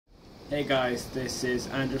Hey guys, this is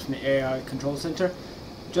Andrew from the AI Control Center.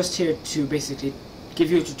 Just here to basically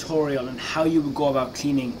give you a tutorial on how you would go about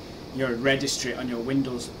cleaning your registry on your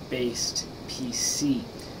Windows based PC.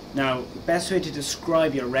 Now, the best way to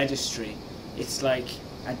describe your registry, it's like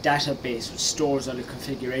a database which stores all the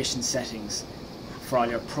configuration settings for all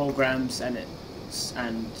your programs and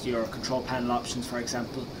your control panel options, for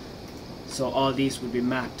example. So all these would be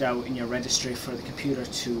mapped out in your registry for the computer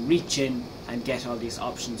to reach in and get all these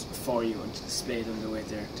options for you and to display them the way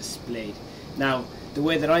they're displayed. Now, the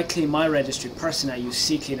way that I clean my registry, personally I use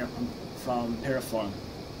CCleaner from Piriform.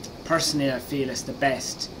 Personally I feel it's the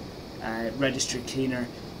best registry cleaner.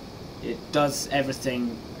 It does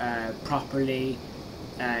everything properly,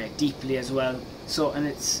 deeply as well. So, and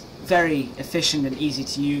it's very efficient and easy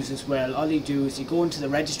to use as well. All you do is you go into the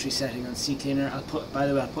registry setting on CCleaner. By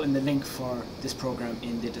the way, I'll put in the link for this program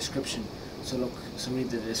in the description. So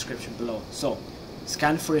read the description below. So,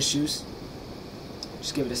 scan for issues.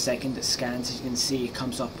 Just give it a second. It scans. As you can see, it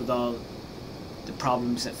comes up with all the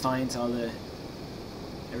problems. It finds all the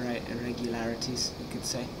irregularities, you could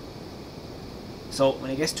say. So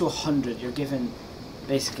when it gets to 100, you're given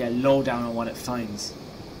basically a lowdown on what it finds.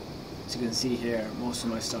 As you can see here, most of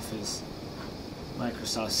my stuff is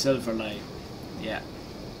Microsoft Silverlight. Yeah,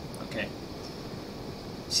 okay.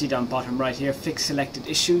 See down bottom right here, fix selected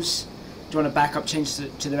issues. Do you want to back up changes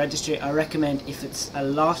to the registry? I recommend if it's a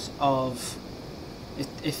lot of,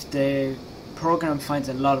 if the program finds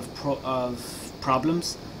a lot of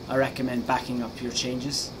problems, I recommend backing up your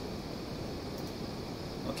changes.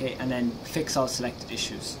 Okay, and then fix all selected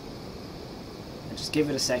issues. And just give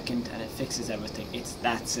it a second and it fixes everything. It's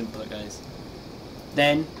that simple, guys.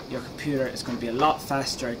 Then your computer is going to be a lot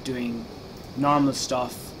faster at doing normal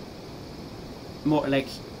stuff, more like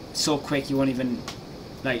so quick you won't even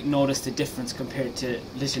like notice the difference compared to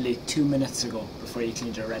literally 2 minutes ago before you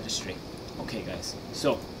cleaned your registry. Okay guys,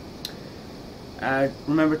 so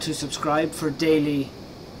remember to subscribe for daily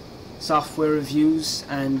software reviews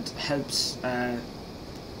and helps,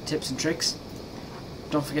 tips and tricks.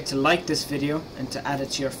 Don't forget to like this video and to add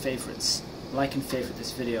it to your favorites. Like and favorite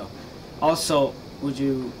this video. Also, if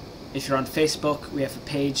you're on Facebook, we have a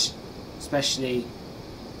page specially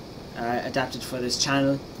adapted for this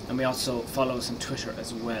channel, and we also follow us on Twitter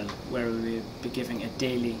as well, where we will be giving a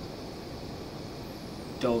daily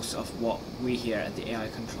dose of what we here at the AI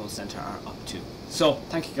Control Center are up to. So,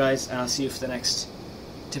 thank you guys, and I'll see you for the next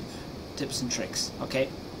tips and tricks. Okay,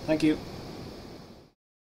 thank you.